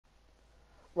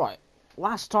Right.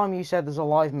 Last time you said there's a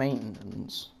live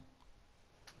maintenance.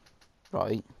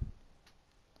 Right.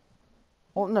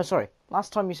 Oh, no, sorry.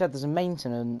 Last time you said there's a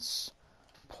maintenance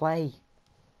play.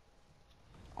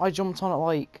 I jumped on it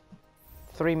like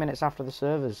 3 minutes after the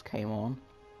servers came on.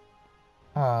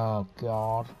 Oh,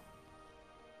 God.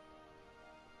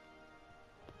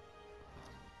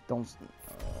 Don't...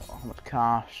 how much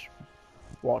cash?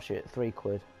 Watch it,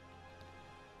 £3.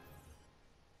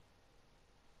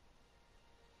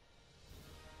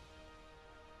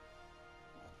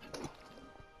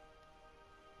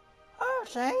 Oh,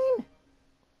 Shane!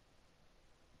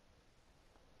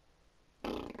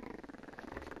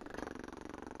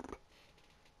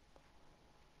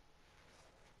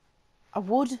 I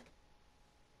would.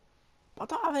 But I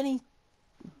don't have any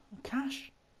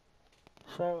cash.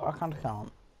 So I kind of can't.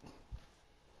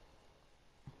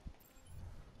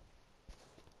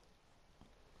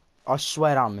 I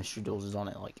swear down Mystery Doors is on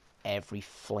it like every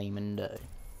flaming day.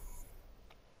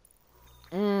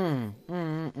 Now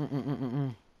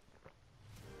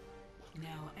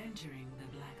entering the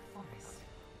Black Forest.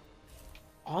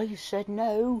 I said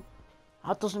no.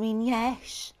 That doesn't mean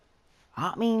yes.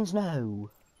 That means no.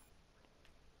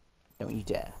 Don't you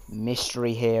dare.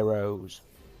 Mystery heroes.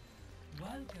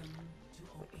 Welcome to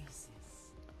Oasis.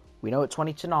 We know it's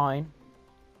 20 to 9.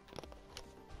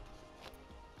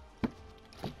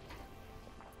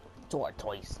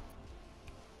 Tortoise.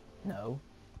 No.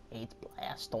 It's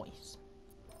Blastoise.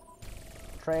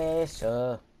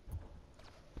 Tracer.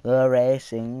 The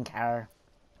racing car.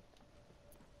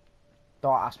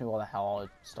 Don't ask me why the hell I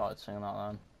started singing that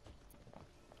then.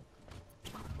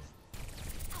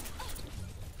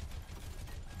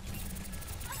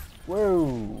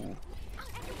 Whoa!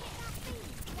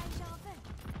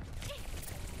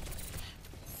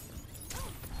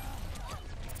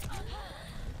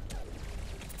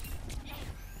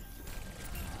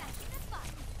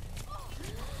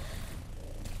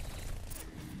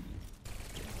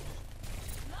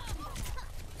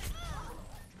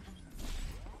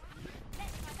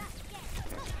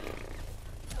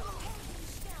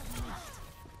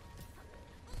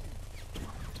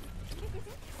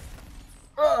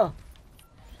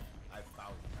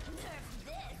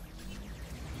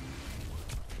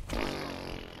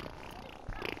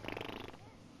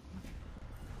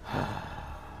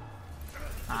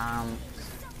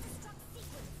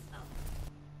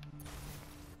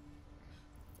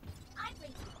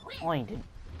 I didn't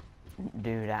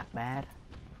do that bad.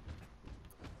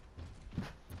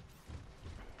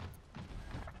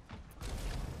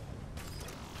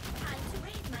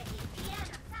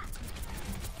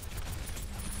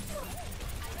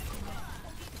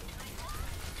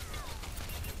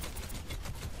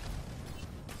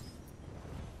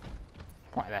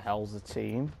 Why the hell's the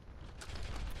team?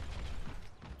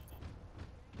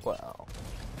 Well,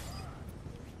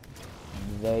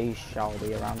 they shall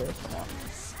be around it. Come on.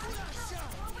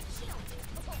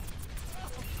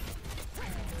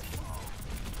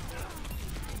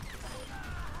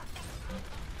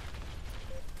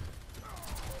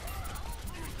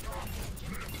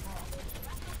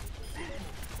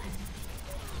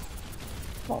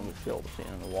 Longest field I've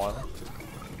seen in a while.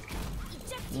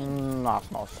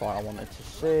 That's not a sight I wanted to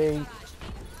see.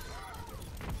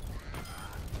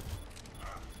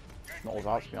 Not all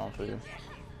that, to be honest with you.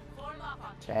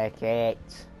 Take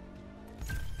it.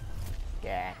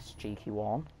 Yes, cheeky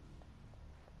one.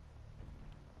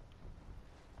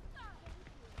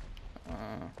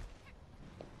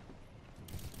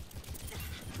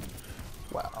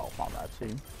 Well, I'll find that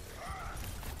too.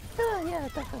 Yeah,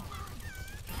 definitely.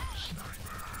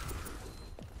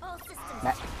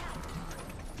 Nah.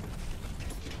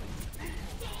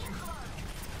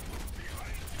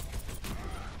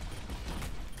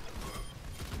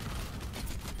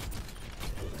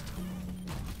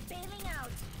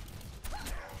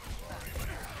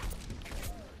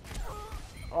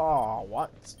 Oh,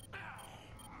 what?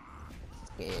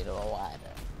 Get a ladder.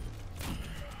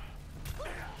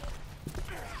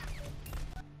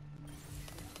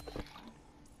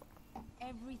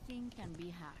 Everything can be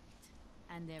hacked,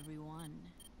 and everyone.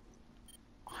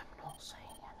 I'm not saying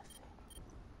anything.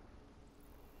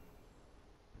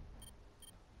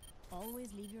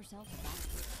 Always leave yourself back.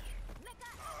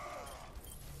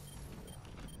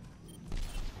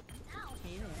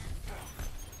 Here.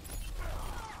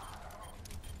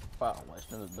 Well, it's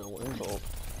another building, but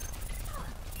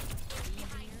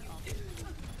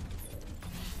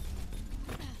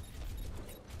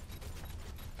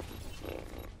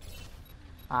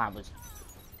I was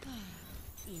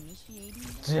Initiating.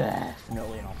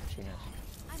 definitely an opportunist.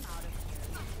 I'm out of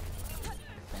here.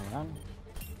 Hang on.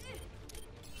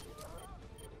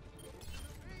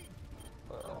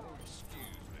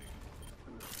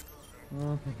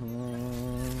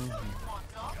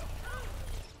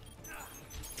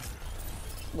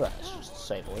 Let's just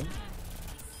disable him.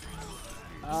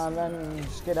 And then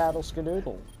skedaddle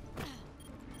skedoodle.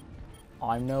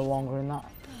 I'm no longer in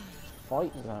that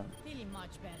fight zone. Feeling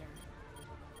much better.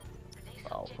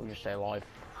 Well, we'll just stay alive.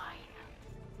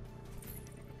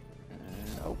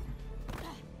 Nope.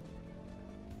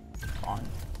 Fine.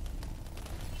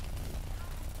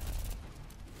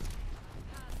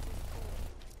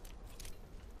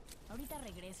 Ahorita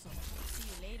regreso. See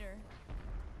you later.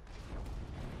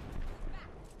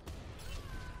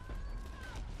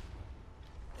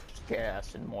 Just get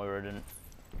ass in Moira didn't.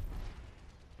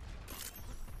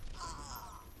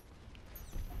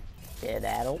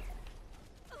 Skedaddle.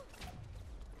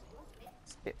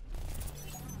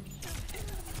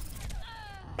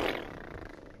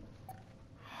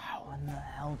 How in the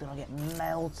hell did I get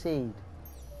melted?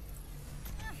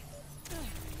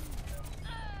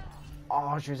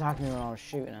 Oh, she was hacking me when I was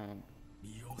shooting her.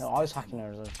 No, I was hacking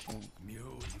her as I was shooting.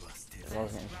 As I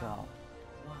was getting shot.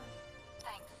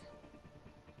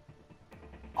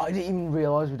 I didn't even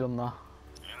realise we'd done that.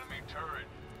 Enemy turret.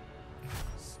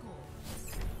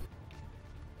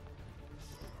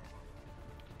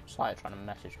 It's like trying to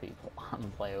message people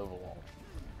and play Overwatch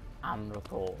and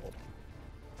record.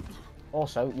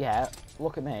 Also, yeah,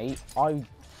 look at me. I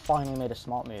finally made a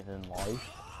smart move in life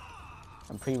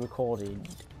and pre-recorded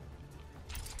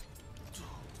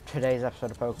today's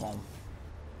episode of Pokemon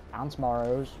and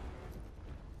tomorrow's.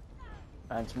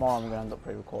 And tomorrow I'm going to end up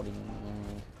pre-recording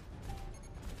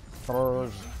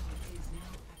Thursday.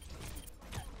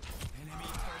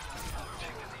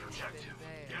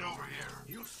 Get over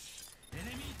here.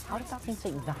 How did that thing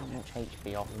take that much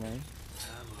HP off of me?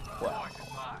 Well, Voice is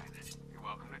mine. You're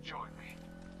welcome to join me.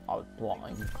 I was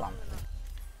blind, granted.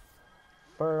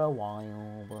 For a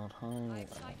while, but I...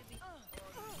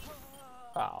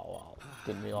 Oh, well,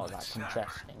 didn't realise that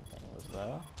contesting thing was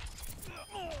there.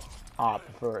 I'd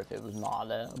prefer if it was not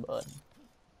there, but...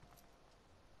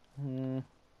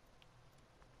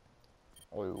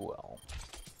 Oh, well.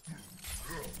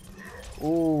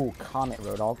 Ooh, calm it,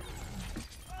 Roadhog.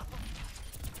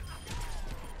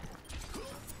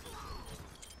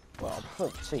 Well, I prefer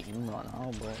team right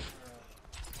now, but...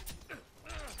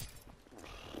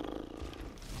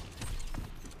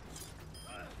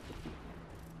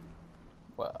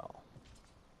 Well...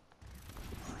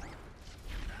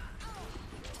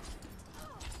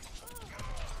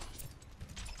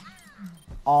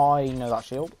 I know that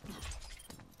shield.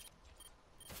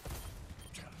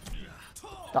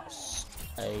 That's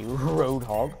a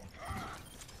Roadhog.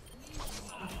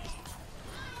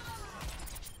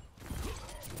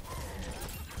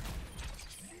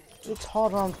 It's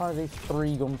hard when I'm trying to do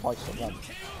 3 gunfights at once.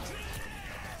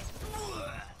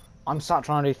 I'm sat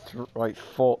trying to do like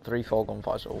 4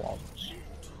 gunfights at once.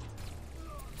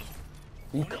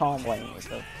 You can't blame me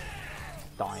for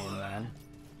dying then.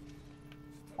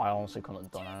 I honestly couldn't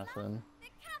have done anything. The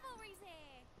cavalry's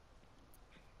here.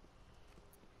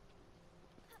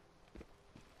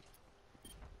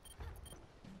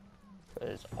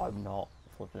 Because I'm not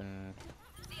flipping...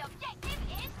 The objective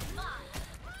is mine.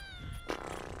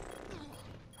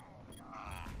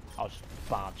 That was a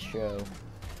bad show.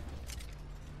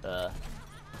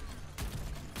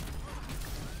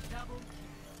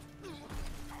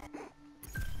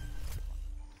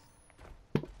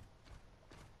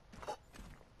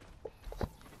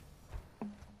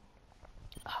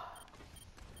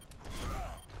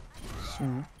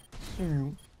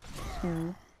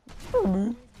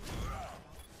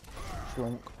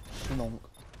 Slunk, slunk,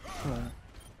 slunk.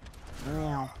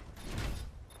 Meow.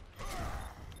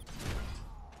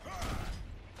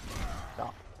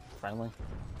 That friendly?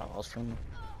 That was friendly.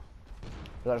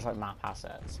 But that's like map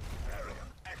assets.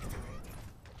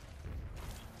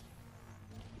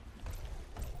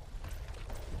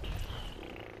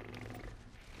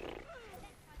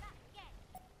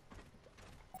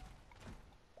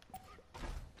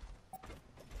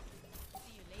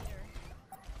 See you later.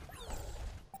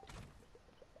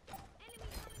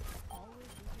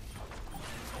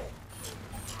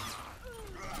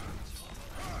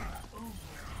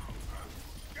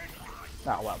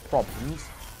 Now, well, problems.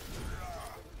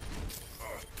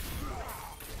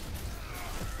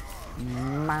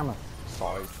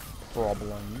 Mammoth-sized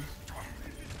problems.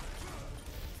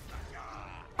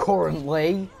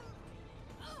 Currently.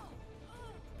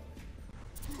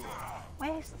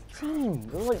 Where's the team?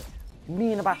 They're like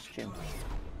me and a Bastion.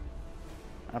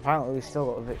 And apparently we still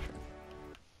got a victory.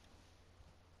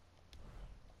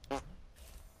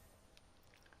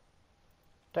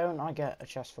 Don't I get a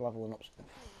chest for leveling up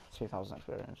 2,000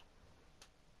 experience?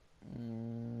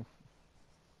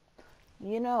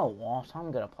 You know what?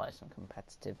 I'm gonna play some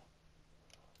competitive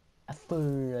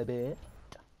for a bit.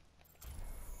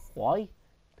 Why?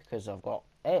 Because I've got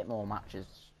 8 more matches,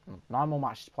 9 more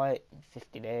matches to play in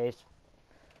 50 days.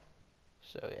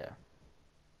 So yeah.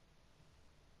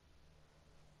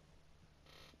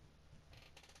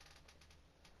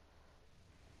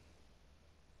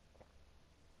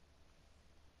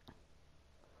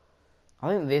 I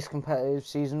think this competitive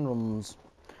season runs.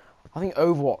 I think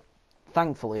Overwatch.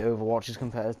 Thankfully, Overwatch's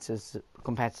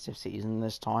competitive season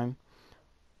this time,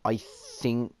 I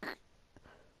think,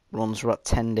 runs for about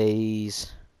 10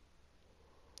 days.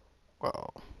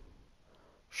 Well,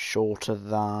 shorter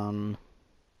than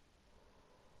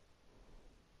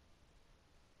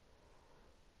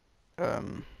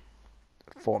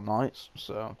fortnights.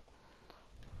 So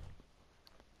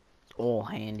all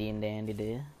handy and dandy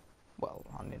there. Well,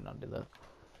 handy and dandy there.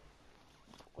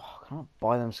 Oh, can I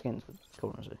buy them skins with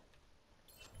currency?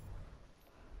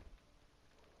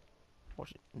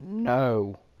 Watch it.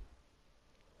 No.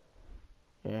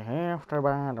 You have to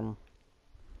buy them.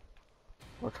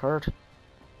 What's hurt?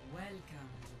 Welcome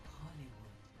to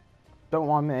Hollywood. Don't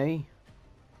mind me.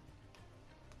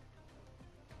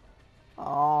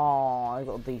 Oh, I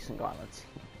got a decent guy on the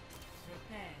team.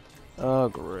 Prepare to Oh,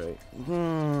 great.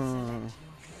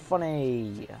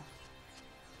 Funny.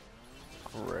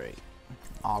 Great.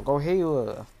 I'll go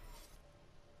here.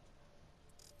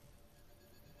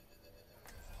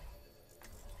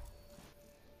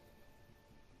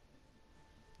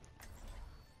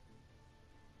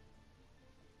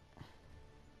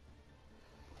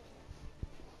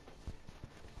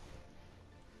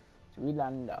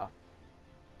 Swelander.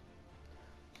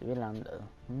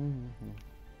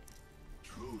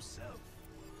 True self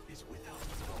is without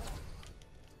flaw.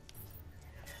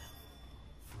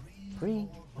 Free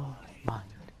your mind.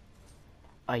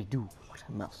 I do what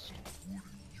I must.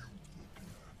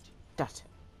 That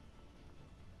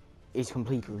is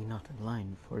completely not in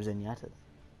line for Zenyatta.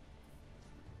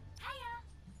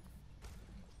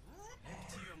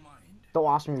 Don't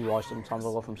ask me why sometimes I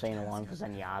go from saying a line for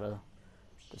Zenyatta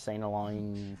to saying a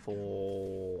line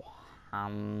for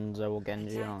Hanzo or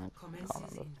Genji. I can't commences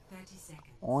remember. in 30 seconds.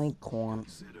 I can't.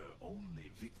 Consider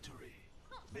only victory.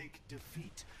 Make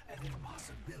defeat an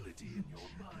impossibility in your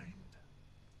mind.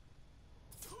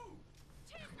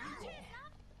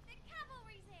 The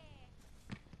cavalry's here!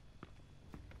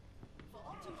 For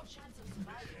optimal chance of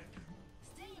survival,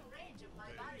 stay in range of my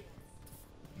barriers.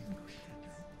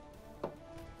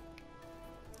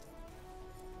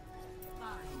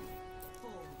 5,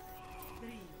 4, 3,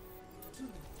 2,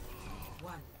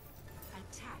 1.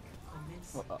 Attack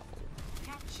commences. Uh-oh.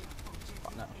 Capture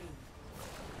objective no. A.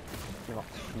 Give up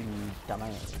huge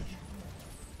damage.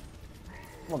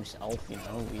 Well, myself, you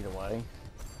know, either way.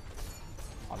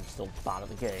 I'm still bad at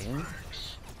the game.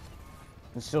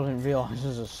 And still didn't realise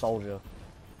there's a soldier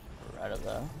right up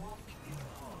there.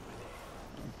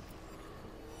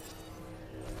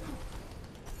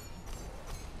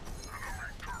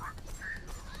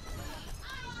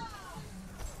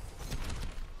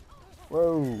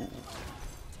 Whoa!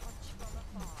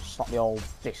 Slap the old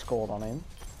Discord on him.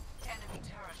 Enemy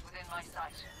turret within my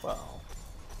sight. Well.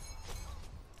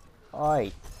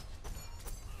 Oi.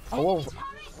 I will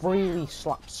freely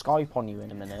slap Skype on you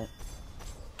in a minute.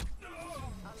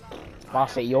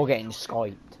 That's it, you're getting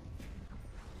Skyped.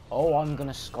 Oh, I'm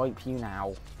gonna Skype you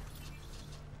now.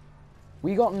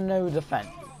 We got no defense.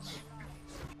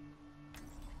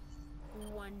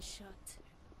 One shot,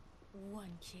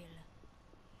 one kill.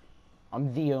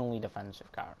 I'm the only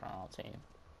defensive character on our team.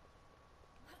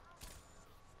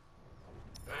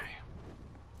 Hey,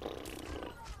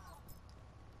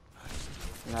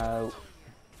 No.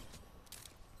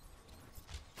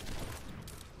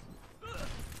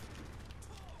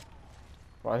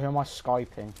 Right, who am I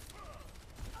Skyping?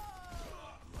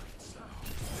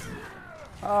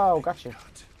 Oh, gotcha.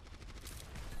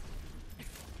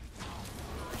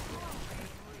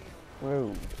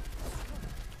 Whoa.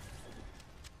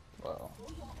 Well.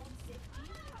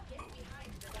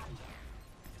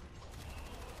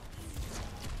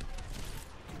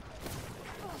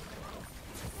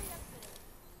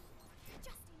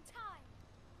 Just in time.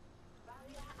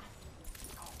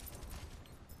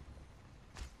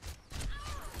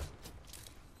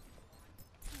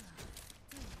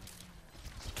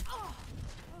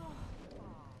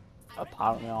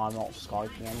 Apparently I'm not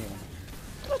Skyping anyone.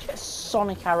 Did I get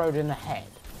Sonic arrowed in the head?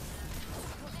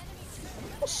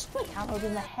 I Sonic arrowed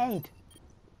in the head?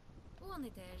 One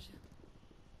étage.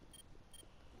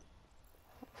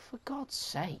 For God's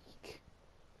sake.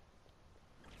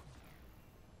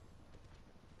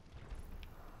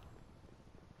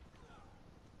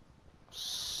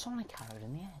 Sonic arrowed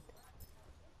in the head.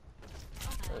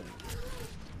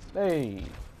 Hey!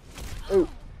 Oh!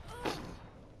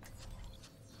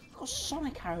 Got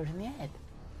Sonic arrowed in the head.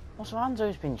 Also,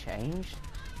 Hanzo's been changed.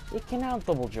 He can now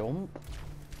double jump.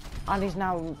 And he's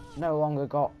now no longer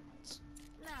got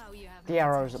Now you have the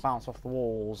arrows that bounce off the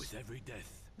walls. With every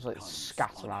death It's like comes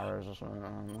scatter honor. arrows or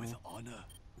something. With honor.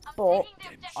 But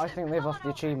I think they've lost the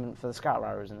achievement for the scatter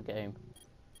arrows in the game.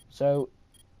 So,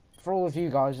 for all of you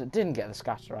guys that didn't get the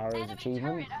scatter arrows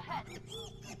achievement,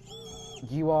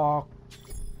 you are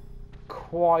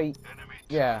quite,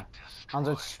 yeah.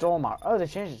 Hanzo storm arrow. Oh, they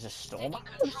changed it to storm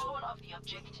arrows.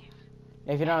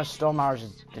 If you know, storm arrows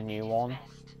is the new one.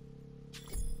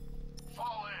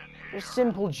 It's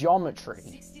simple geometry.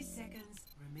 60 seconds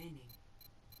remaining.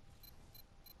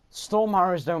 Storm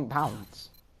arrows don't bounce.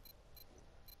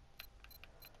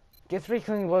 Get 3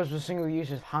 killing blows with a single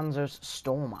use of Hanzo's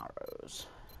storm arrows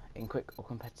in quick or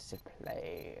competitive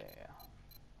play.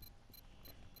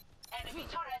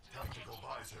 Tactical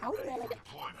visor How ready did I for get-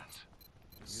 deployment.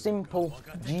 Simple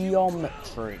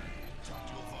geometry.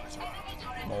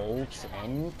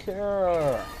 Molten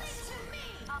core.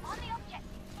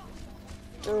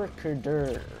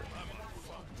 Durkadur.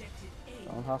 Objective A.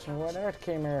 Don't pass me where that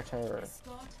came here to.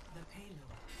 Escort the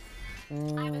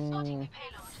payload.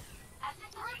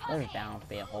 There's down to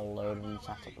be a whole load of them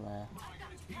sat up there.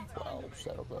 Well,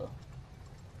 set up there.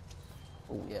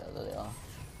 Oh yeah, there they are.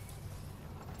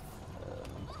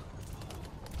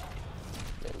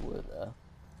 They were there.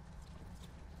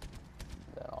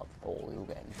 Then I thought we were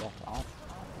getting shot at.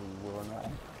 We were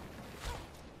not.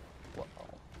 Well.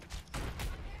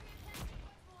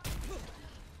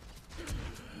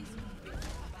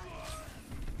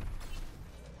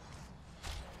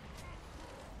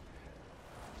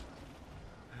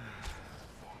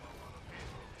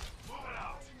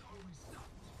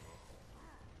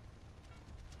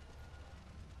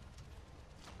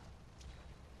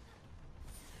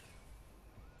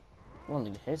 One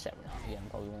need to hit every now and again,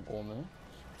 probably won't all move.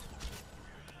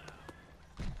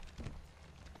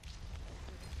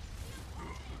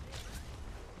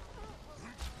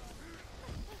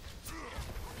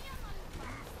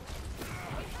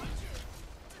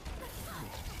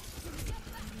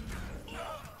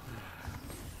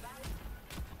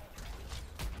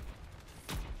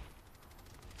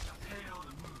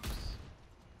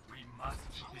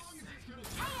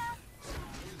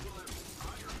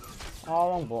 Oh,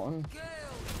 wrong button.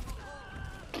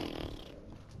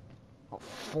 Got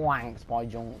flanked by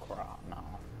Junkrat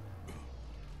now.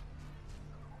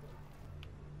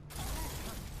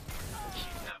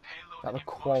 Got the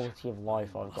quality of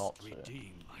life I've got to.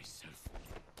 Redeem myself.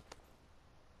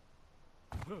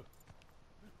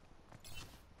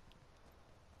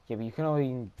 Yeah, but you can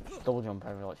only double jump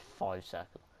every like 5 seconds.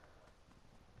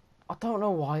 I don't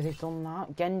know why they've done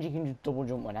that. Genji can just double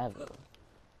jump whenever.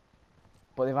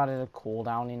 But they've added a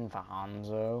cooldown in for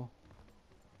Hanzo.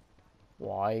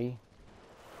 Why?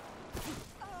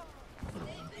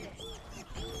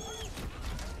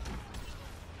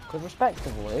 Because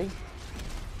respectively,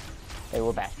 they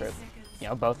were better at, you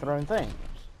know, both their own things.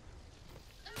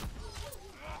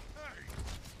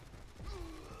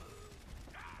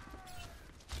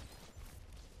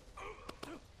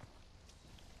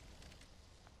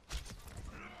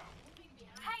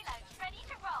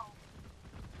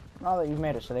 Now that you've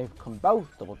made it so they can both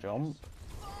double jump.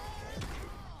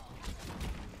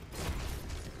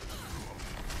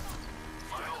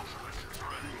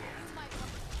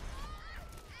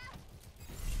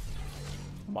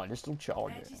 Mine is still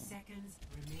charging. 30 seconds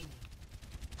remaining.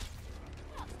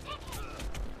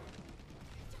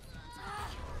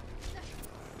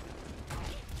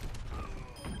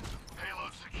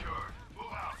 Payload secured.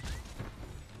 Move out.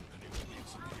 Anyone need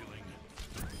some healing?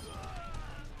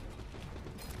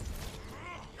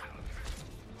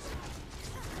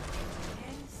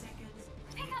 10 seconds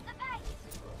remaining.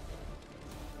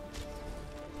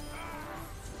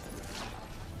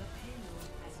 The payload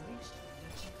has reached the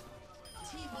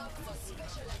checkpoint. Team up for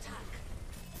special attack.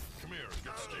 Come here and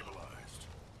get stabilized.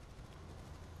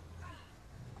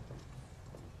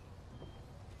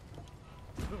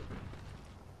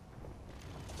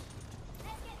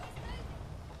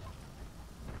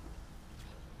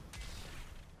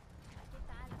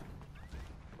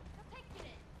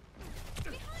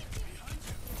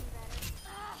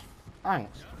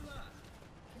 Thanks.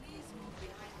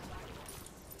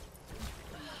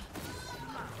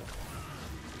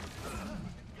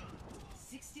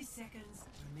 60 seconds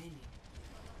remaining.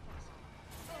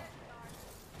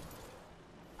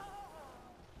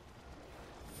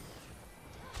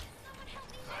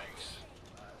 Thanks.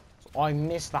 I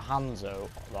missed the Hanzo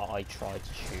that I tried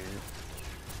to shoot.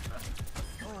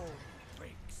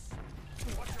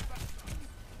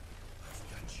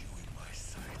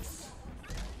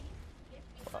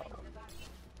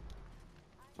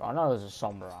 Well, I know there's a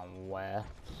somewhere around where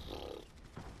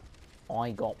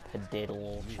I got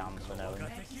pediddle chance of knowing.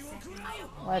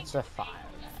 Let's a fire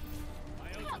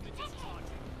net.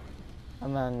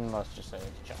 And then let's just say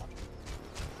it's charge.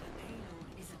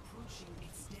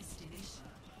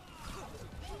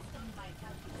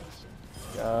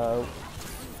 Go.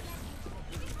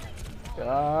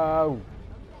 Go.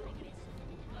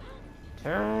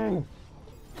 Two.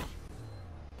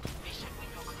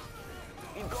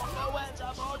 You've got nowhere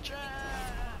to budget.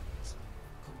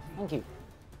 Thank you.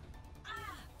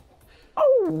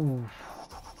 Oh.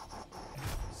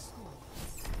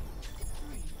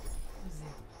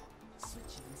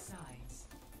 Switching sides.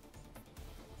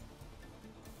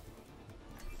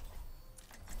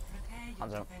 Prepare your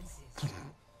Hanzo. defenses.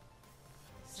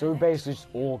 So we basically just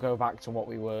all go back to what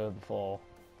we were before.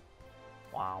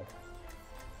 Wow.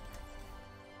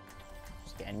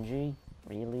 Genji?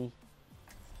 Really?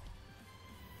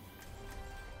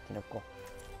 Kinoko.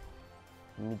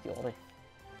 Midori.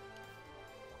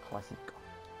 Classic.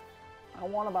 I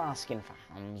want to buy a skin for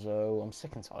Hanzo. I'm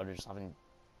sick and tired of just having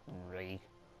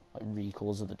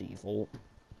recalls of the default.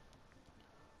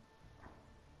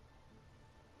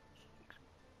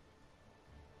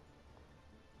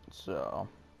 So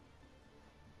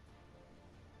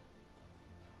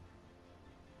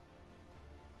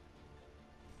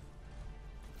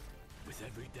With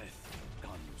every death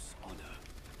comes honor.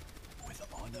 With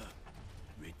honor,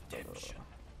 redemption.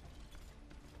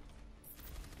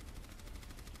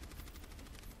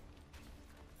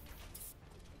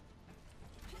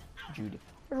 Judy.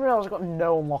 I realised I've got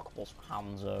no unlockables for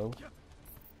Hanzo.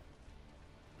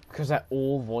 Because they're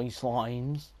all voice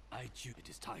lines. I choose. It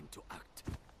is time to act.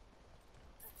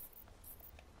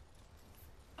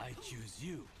 I choose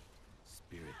you,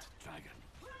 Spirit Dragon.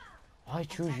 I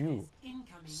choose you,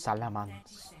 Incoming.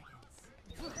 Salamance.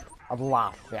 30 seconds. I'd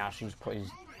laugh if he actually just put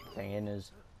his thing in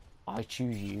as I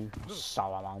choose you,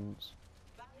 Salamance.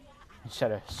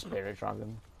 Instead of Spirit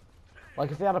Dragon.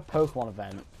 Like if they had a Pokemon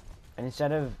event, and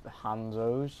instead of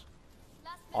Hanzo's,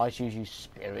 I choose you,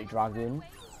 Spirit Dragon,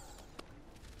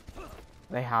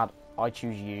 they had I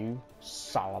choose you,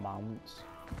 Salamance.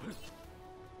 5,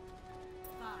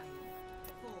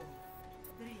 4,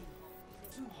 3,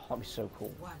 2, That'd be so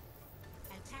cool. 1.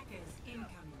 Attackers incoming.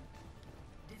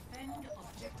 Defend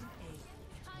objective A.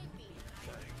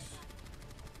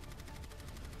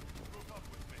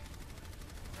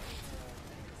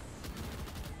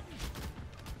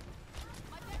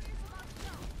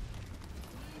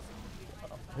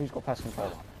 Who's got pest control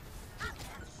on?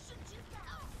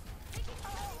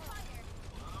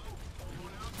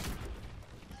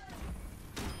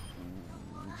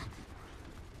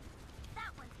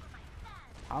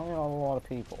 I don't know a lot of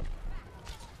people.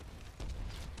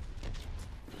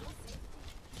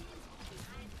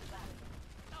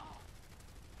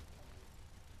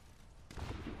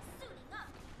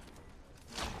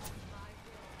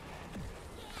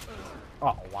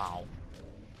 Oh wow.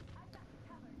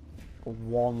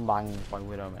 One bang by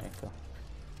Widowmaker.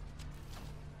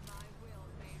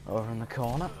 Over in the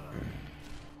corner.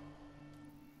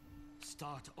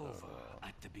 Start over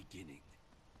at the beginning.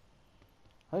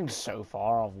 I think so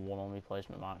far I've won on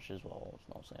replacement matches. Well, it's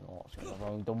not saying a lot, so I've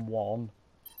only done one.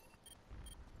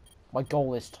 My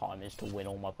goal this time is to win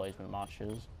all my placement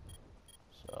matches.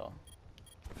 So.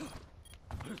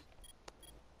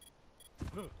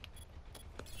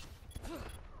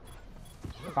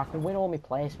 If I can win all my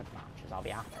placement matches, I'll be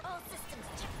happy. All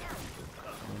systems checked out.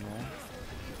 You know?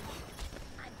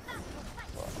 I'm back for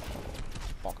fight.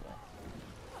 Fuck me.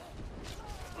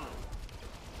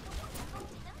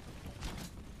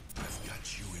 I've got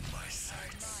you in my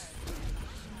sights.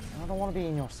 I don't want to be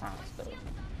in your sights, though.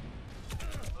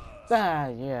 Ah,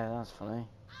 yeah, that's funny.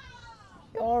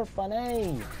 You're funny.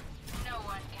 No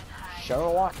one can hide.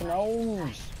 Sherlock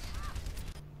Holmes.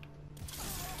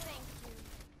 Thank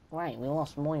you. Right, we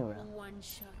lost Moira. One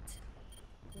shot.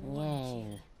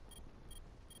 Yay.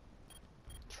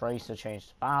 Tracer changed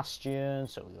to Bastion,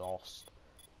 so we lost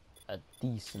a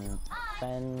decent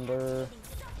defender.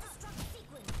 Self-destruct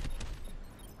sequence.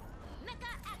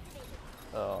 Mecha activated.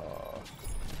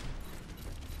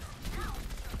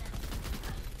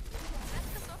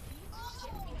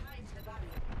 Get behind the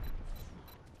barrier.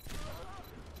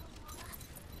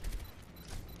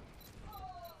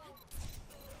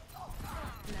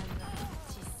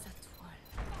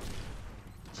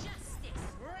 Justice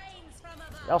reigns from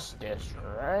above. Justice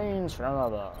reigns from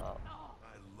above.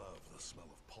 I love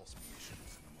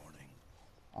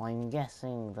I'm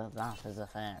guessing that that is a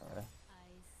pharaoh. I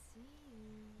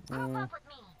see. Group Mm, up with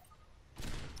me.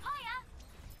 Hiya.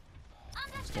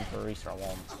 let's go for a restart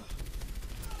once.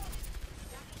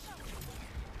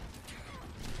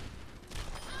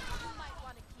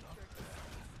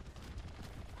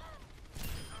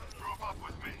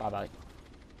 Bye bye.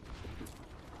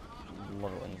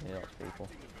 Literally, yeah, that's people.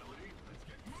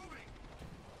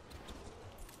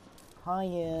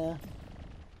 Hiya.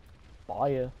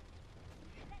 Bye.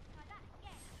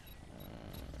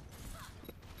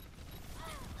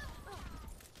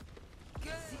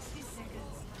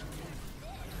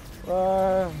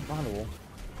 Behind the wall.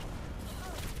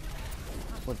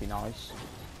 Would be nice.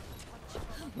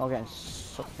 Not getting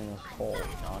sucked in the hole would be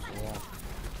nice as well.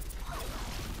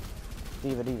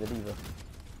 Diva.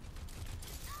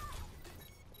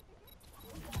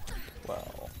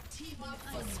 Well, Team up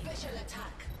for special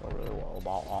attack. not really well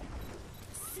about that.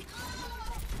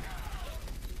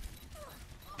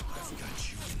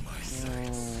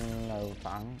 No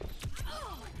thanks.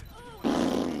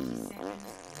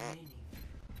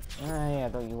 Yeah,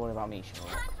 don't you worry about me,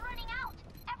 Charlotte. Time's running out.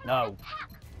 No. Everyone attack.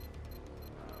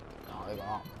 No,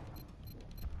 that.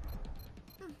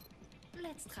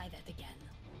 Let's try that again.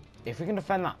 If we can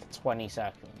defend that for 20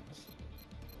 seconds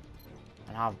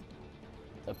and have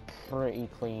a pretty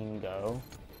clean go,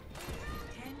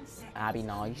 10 seconds. that'd be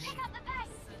nice. Pick up the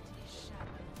pace.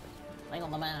 Hang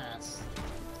on the mass.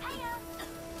 Hiya.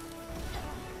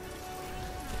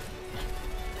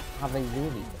 Have they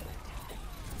really?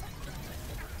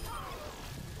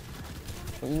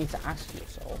 What you need to ask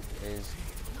yourself is,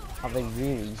 have they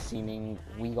really, seeming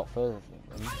we got further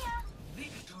than them,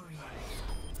 Victory.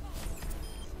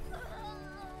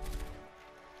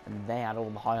 and they had all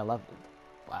the higher level?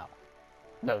 Wow.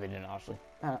 No, they didn't actually.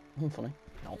 Funny.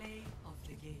 No. Play of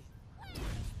the game.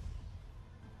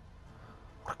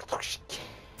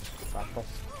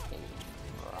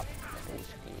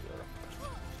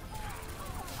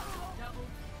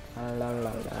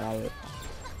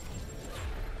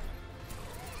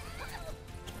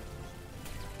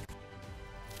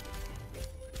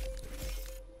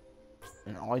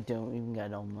 No, I don't even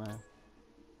get on there.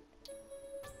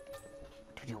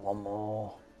 To do one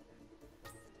more.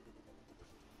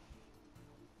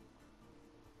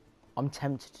 I'm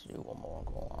tempted to do one more and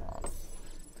call it that.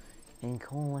 And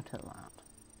call it at that.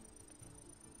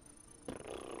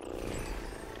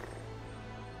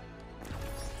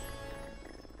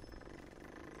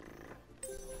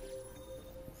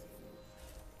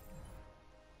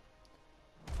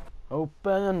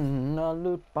 Open a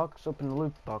loot box, open a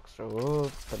loot box,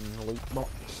 open a loot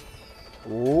box.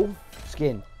 Oh,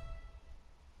 skin.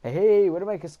 Hey, we're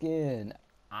gonna make a skin.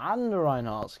 And a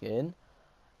Reinhardt skin.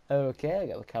 Okay, I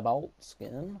got the Cobalt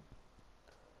skin.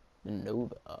 The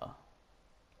Nova.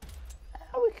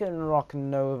 We can rock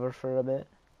Nova for a bit.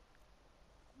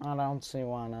 I don't see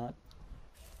why not.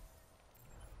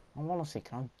 I wanna see,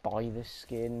 can I buy this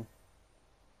skin?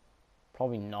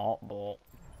 Probably not, but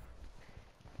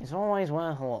it's always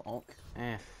worth a look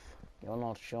if you're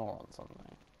not sure on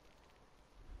something.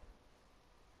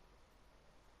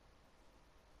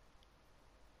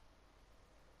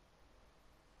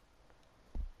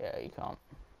 Yeah, you can't,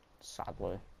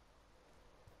 sadly.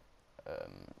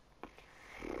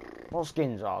 What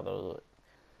skins are there that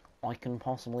I can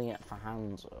possibly get for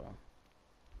hands though?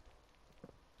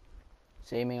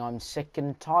 Seeming I'm sick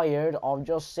and tired of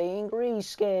just seeing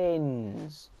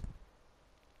reskins.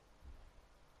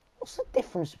 What's the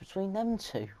difference between them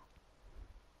two?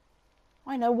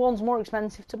 I know one's more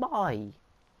expensive to buy.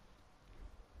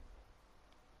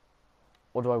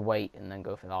 Or do I wait and then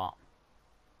go for that?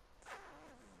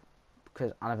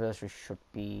 Because anniversary should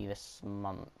be this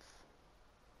month.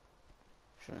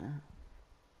 Shouldn't it?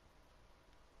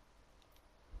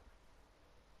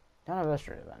 The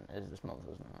anniversary event is this month,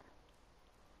 isn't it?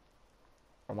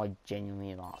 Or am I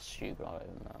genuinely that stupid? I don't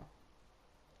even know.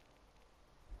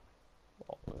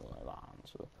 Well, there's only that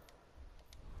answer.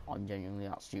 I'm genuinely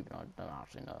that stupid, I don't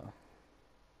actually know.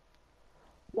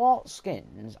 What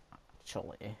skins,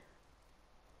 actually,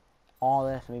 are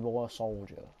there for me boy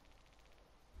soldier?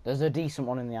 There's a decent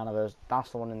one in the anniversary. That's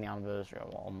the one in the anniversary I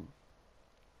want.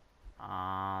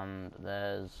 And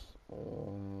there's...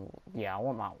 yeah, I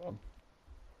want that one.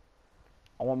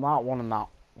 I want that one and that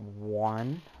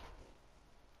one.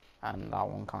 And that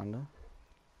one, kinda.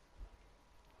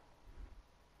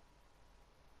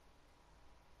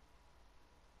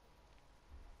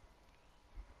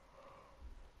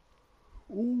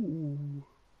 Ooh.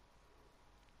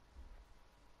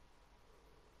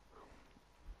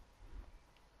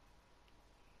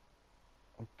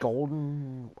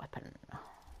 Golden weapon.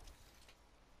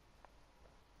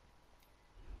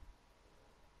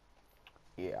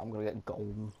 I'm gonna get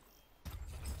gold.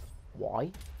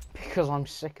 Why? Because I'm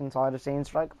sick and tired of seeing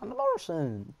Strike Commander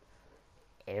Morrison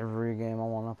every game I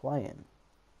want to play in.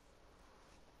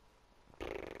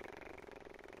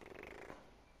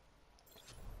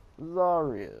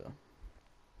 Zarya.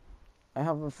 I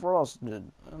have a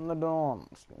Frosted and the Dawn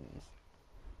skins.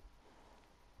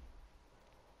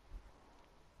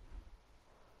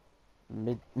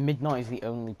 Midnight is the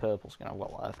only purple skin I've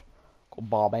got left. Got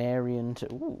Barbarian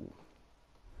to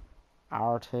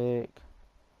Arctic,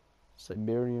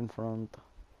 Siberian Front,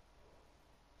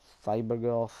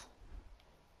 Cybergoth,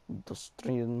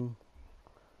 Industrian,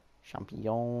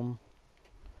 Champion,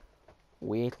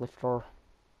 Weightlifter,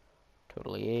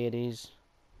 Totally 80s,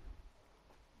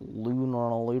 Lunar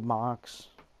and Elude Marks,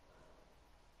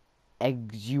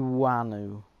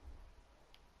 Exuanu,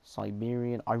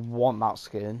 Siberian. I want that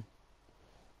skin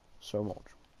so much.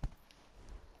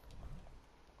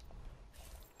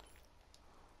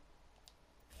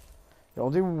 I'll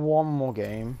do one more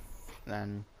game,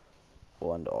 then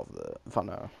we'll end off the. If I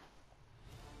know.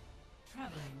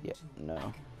 Yeah,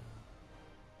 no.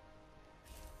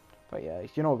 But yeah,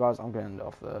 you know what, guys, I'm going to end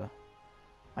off there.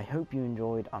 I hope you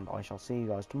enjoyed, and I shall see you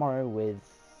guys tomorrow with.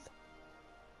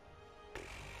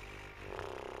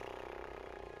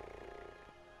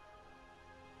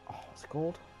 Oh, what's it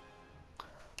called?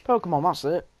 Pokemon, that's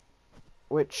it.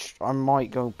 Which I might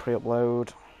go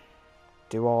pre-upload.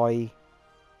 Do I?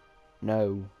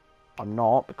 No, I'm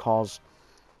not, because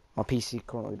my PC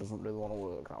currently doesn't really want to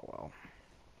work that well.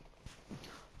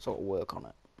 So I'll work on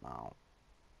it now,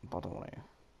 but I don't want to.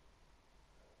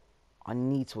 I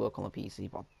need to work on the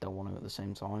PC, but I don't want to at the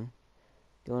same time.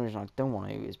 The only reason I don't want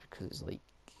to is because it's like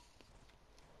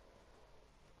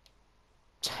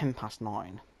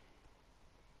 9:10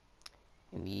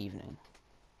 in the evening.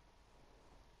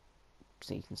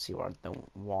 So you can see why I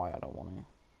don't want to.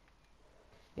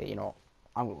 Yeah, you know what?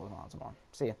 I'm gonna work on that tomorrow.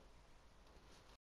 See ya.